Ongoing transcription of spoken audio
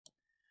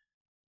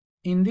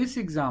In this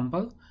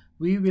example,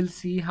 we will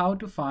see how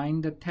to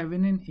find the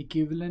Thevenin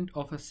equivalent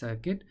of a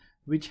circuit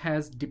which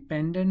has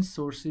dependent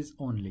sources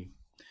only.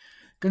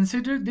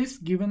 Consider this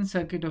given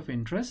circuit of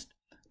interest.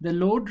 The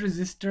load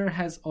resistor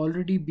has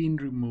already been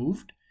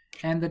removed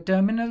and the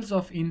terminals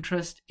of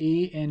interest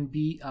A and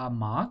B are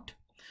marked.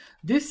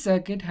 This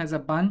circuit has a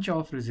bunch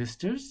of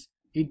resistors.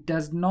 It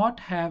does not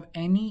have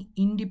any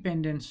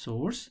independent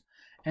source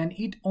and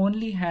it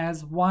only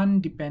has one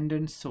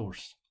dependent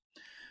source.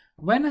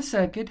 When a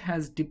circuit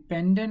has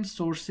dependent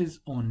sources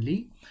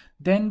only,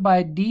 then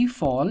by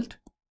default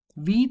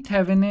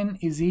Thevenin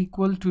is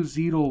equal to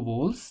 0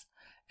 volts,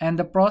 and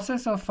the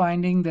process of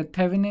finding the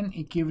Thevenin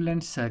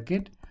equivalent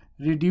circuit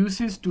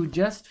reduces to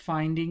just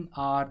finding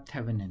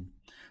Thevenin.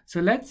 So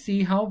let's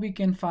see how we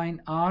can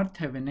find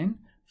Thevenin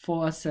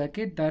for a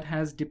circuit that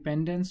has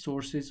dependent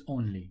sources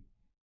only.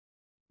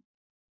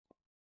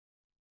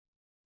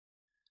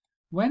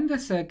 When the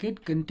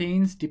circuit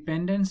contains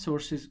dependent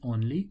sources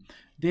only,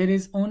 there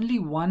is only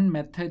one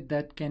method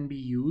that can be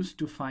used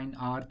to find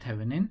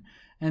Thevenin,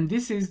 and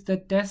this is the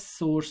test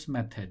source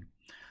method.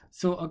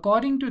 So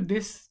according to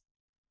this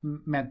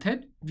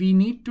method, we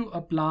need to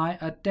apply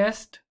a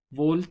test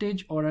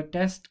voltage or a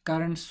test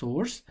current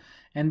source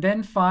and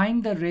then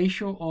find the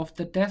ratio of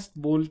the test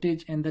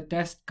voltage and the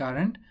test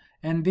current,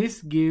 and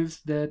this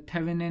gives the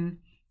Thevenin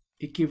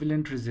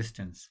equivalent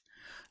resistance.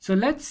 So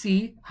let's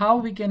see how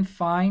we can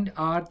find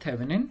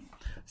Thevenin.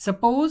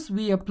 Suppose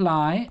we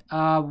apply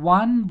a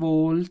 1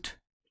 volt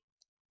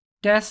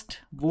test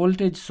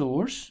voltage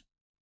source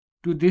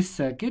to this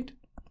circuit.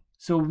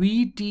 So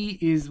Vt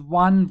is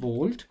 1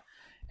 volt,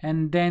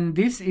 and then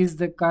this is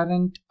the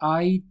current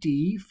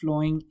It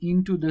flowing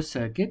into the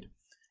circuit,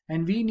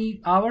 and we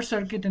need, our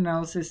circuit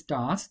analysis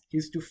task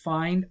is to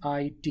find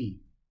It.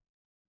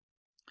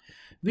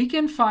 We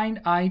can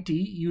find It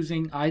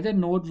using either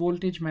node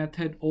voltage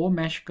method or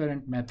mesh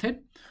current method.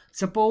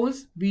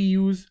 Suppose we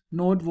use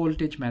node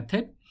voltage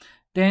method,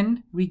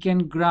 then we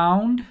can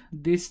ground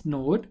this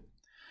node.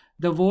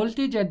 The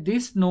voltage at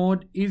this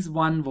node is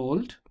 1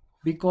 volt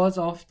because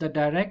of the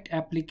direct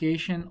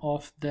application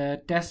of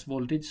the test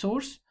voltage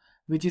source,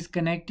 which is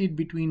connected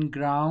between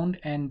ground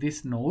and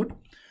this node.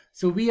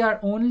 So we are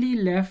only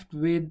left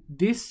with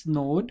this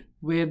node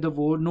where the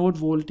node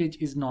voltage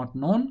is not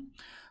known.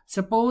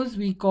 Suppose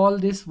we call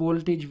this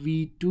voltage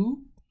V2.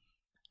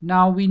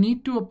 Now we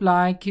need to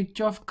apply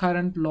Kirchhoff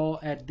current law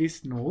at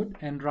this node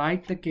and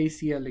write the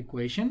KCL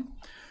equation.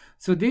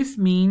 So this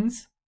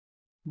means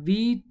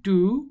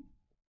V2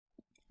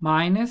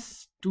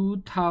 minus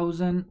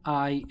 2000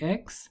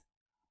 Ix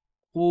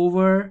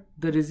over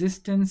the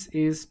resistance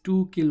is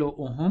 2 kilo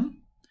ohm,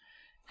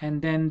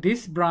 and then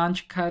this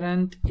branch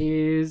current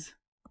is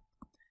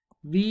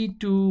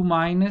V2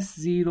 minus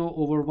 0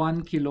 over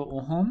 1 kilo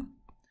ohm,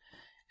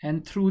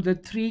 and through the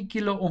 3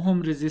 kilo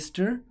ohm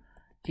resistor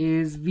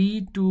is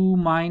V2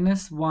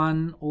 minus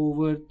 1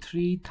 over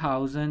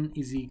 3000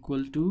 is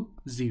equal to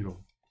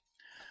 0.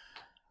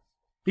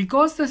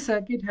 Because the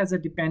circuit has a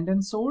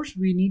dependent source,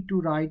 we need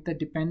to write the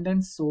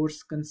dependent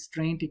source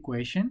constraint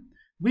equation,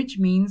 which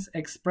means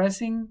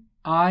expressing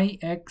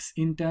Ix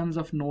in terms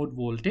of node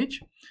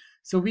voltage.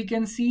 So we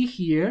can see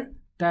here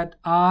that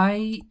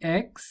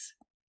Ix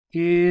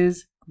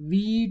is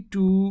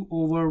V2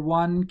 over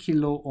 1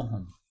 kilo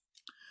ohm.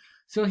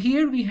 So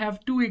here we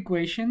have two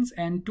equations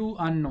and two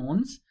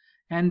unknowns,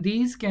 and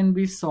these can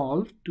be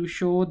solved to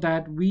show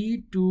that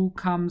V2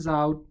 comes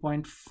out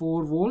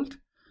 0.4 volt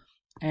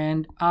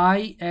and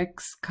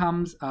Ix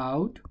comes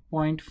out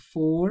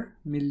 0.4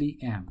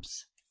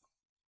 milliamps.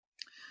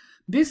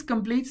 This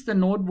completes the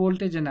node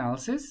voltage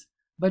analysis,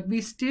 but we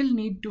still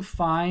need to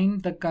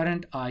find the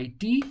current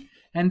It,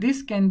 and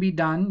this can be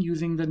done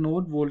using the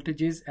node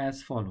voltages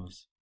as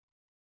follows.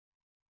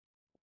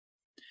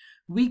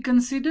 We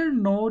consider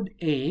node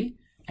A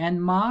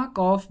and mark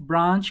off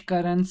branch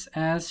currents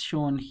as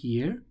shown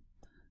here.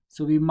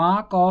 So we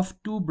mark off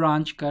two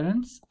branch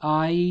currents,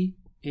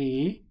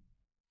 IA,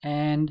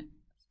 and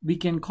we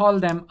can call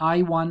them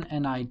I1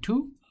 and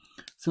I2.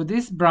 So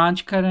this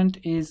branch current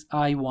is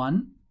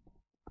I1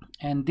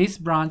 and this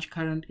branch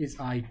current is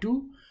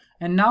I2.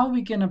 And now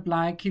we can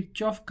apply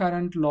Kirchhoff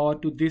current law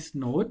to this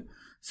node.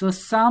 So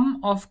sum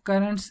of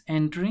currents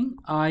entering,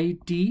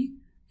 IT,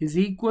 is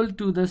equal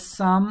to the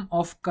sum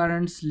of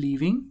currents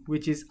leaving,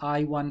 which is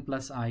I1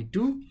 plus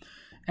I2.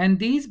 And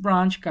these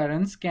branch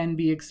currents can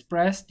be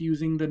expressed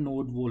using the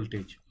node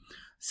voltage.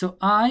 So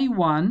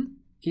I1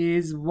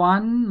 is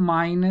 1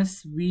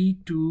 minus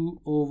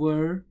V2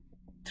 over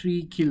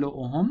 3 kilo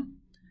ohm,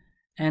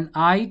 and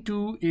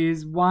I2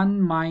 is 1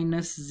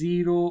 minus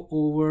 0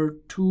 over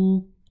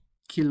 2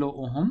 kilo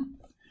ohm.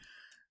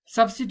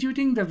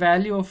 Substituting the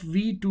value of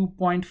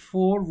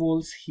V2.4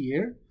 volts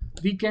here,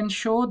 we can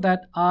show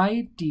that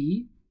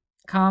It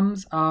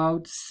comes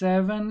out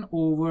 7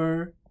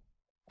 over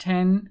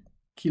 10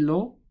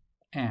 kilo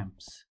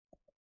amps.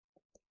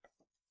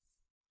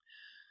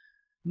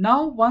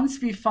 Now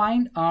once we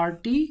find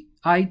It,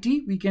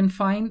 we can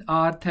find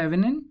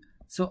Thevenin.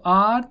 So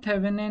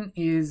Thevenin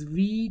is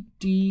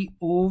Vt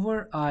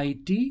over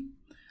It.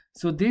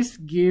 So this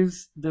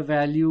gives the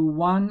value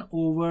 1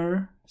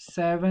 over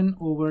 7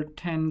 over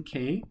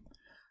 10k.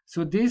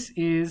 So this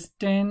is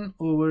 10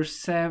 over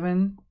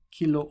 7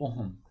 kilo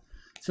ohm.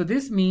 So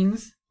this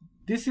means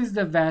this is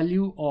the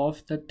value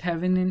of the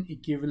Thevenin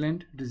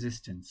equivalent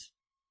resistance.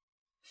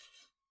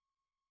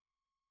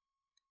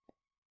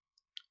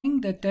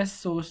 In the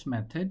test source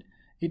method,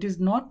 it is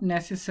not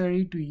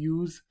necessary to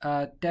use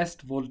a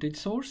test voltage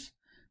source.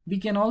 We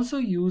can also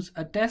use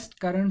a test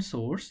current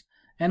source,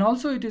 and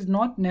also it is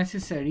not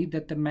necessary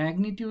that the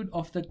magnitude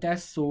of the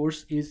test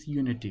source is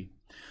unity.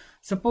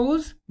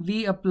 Suppose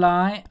we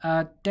apply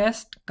a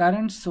test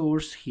current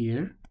source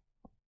here,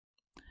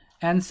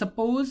 and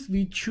suppose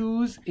we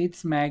choose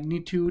its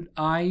magnitude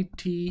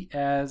IT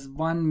as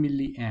 1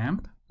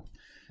 milliamp.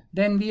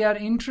 Then we are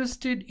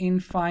interested in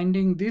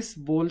finding this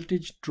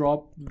voltage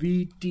drop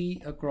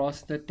VT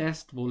across the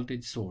test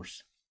voltage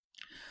source.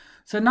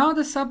 So now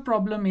the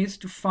sub-problem is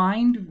to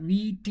find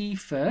VT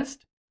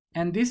first,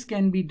 and this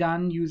can be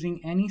done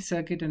using any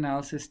circuit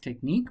analysis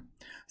technique.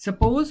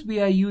 Suppose we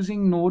are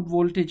using node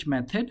voltage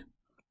method,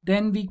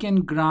 then we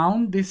can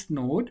ground this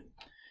node,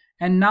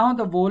 and now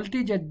the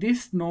voltage at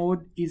this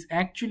node is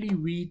actually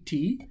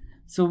VT,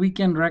 so we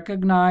can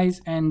recognize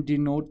and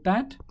denote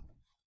that.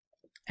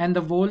 And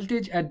the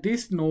voltage at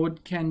this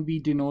node can be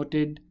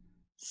denoted,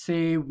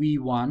 say,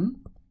 V1.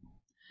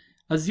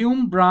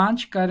 Assume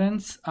branch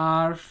currents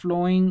are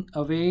flowing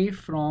away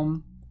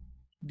from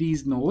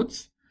these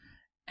nodes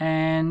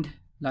and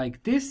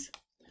like this.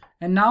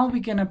 And now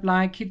we can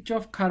apply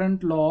Kirchhoff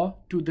current law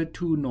to the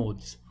two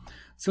nodes.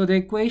 So the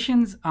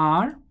equations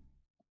are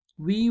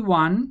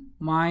V1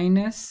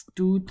 minus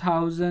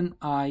 2000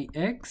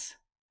 Ix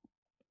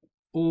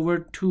over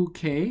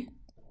 2K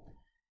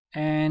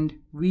and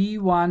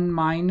V1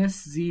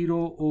 minus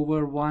 0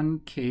 over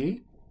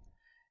 1K,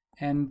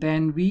 and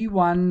then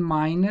V1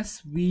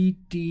 minus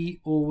Vt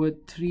over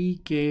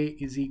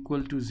 3K is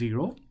equal to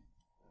 0.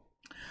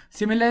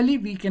 Similarly,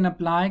 we can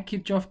apply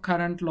Kirchhoff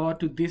current law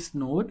to this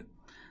node.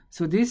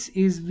 So this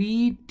is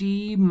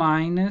Vt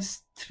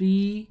minus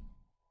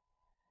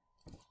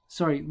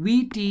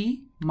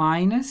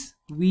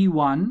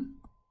V1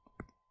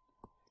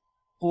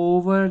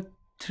 over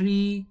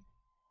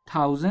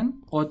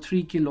 3000 or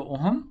 3 kilo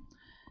ohm,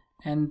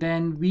 and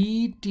then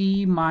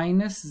Vt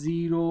minus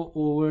 0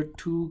 over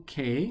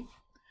 2K,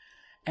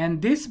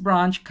 and this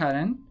branch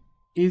current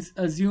is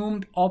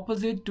assumed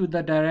opposite to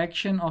the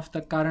direction of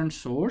the current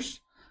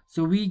source,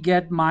 so we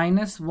get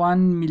minus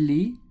 1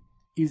 milli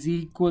is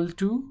equal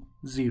to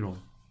 0.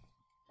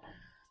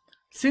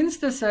 Since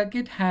the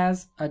circuit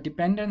has a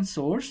dependent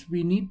source,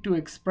 we need to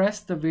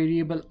express the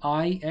variable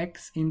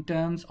Ix in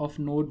terms of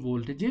node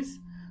voltages.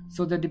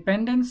 So the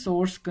dependent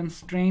source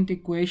constraint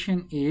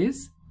equation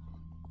is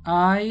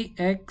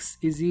Ix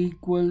is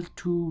equal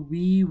to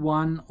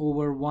V1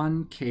 over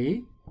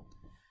 1K.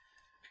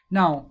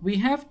 Now we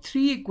have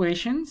three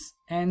equations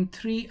and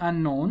three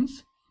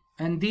unknowns,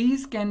 and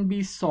these can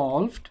be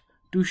solved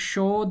to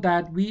show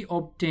that we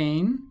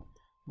obtain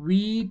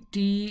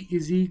Vt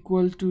is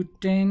equal to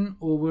 10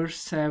 over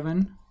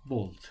 7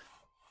 volts.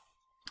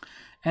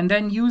 And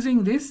then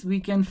using this we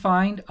can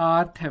find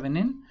R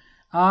Thevenin.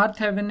 R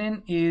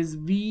Thevenin is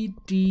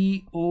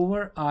Vt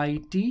over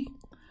It.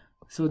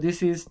 So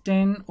this is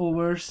 10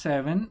 over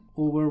 7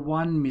 over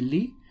 1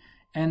 milli,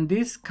 and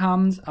this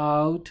comes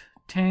out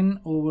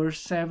 10 over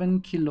 7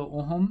 kilo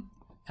ohm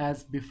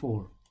as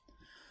before.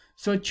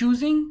 So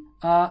choosing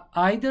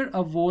either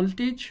a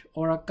voltage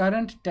or a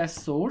current test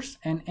source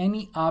and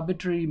any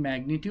arbitrary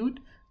magnitude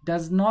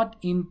does not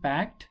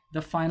impact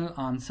the final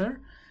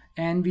answer,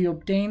 and we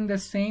obtain the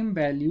same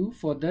value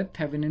for the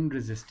Thevenin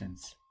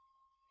resistance.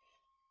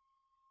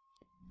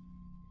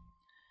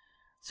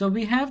 So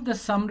we have the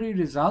summary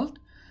result.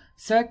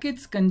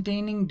 Circuits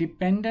containing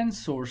dependent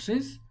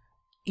sources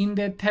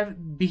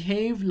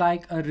behave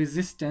like a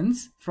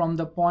resistance from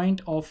the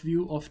point of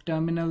view of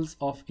terminals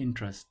of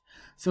interest.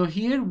 So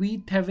here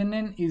V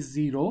Thevenin is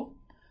 0.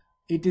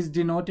 It is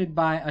denoted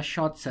by a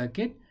short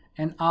circuit,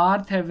 and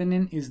R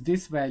Thevenin is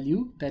this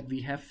value that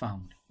we have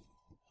found.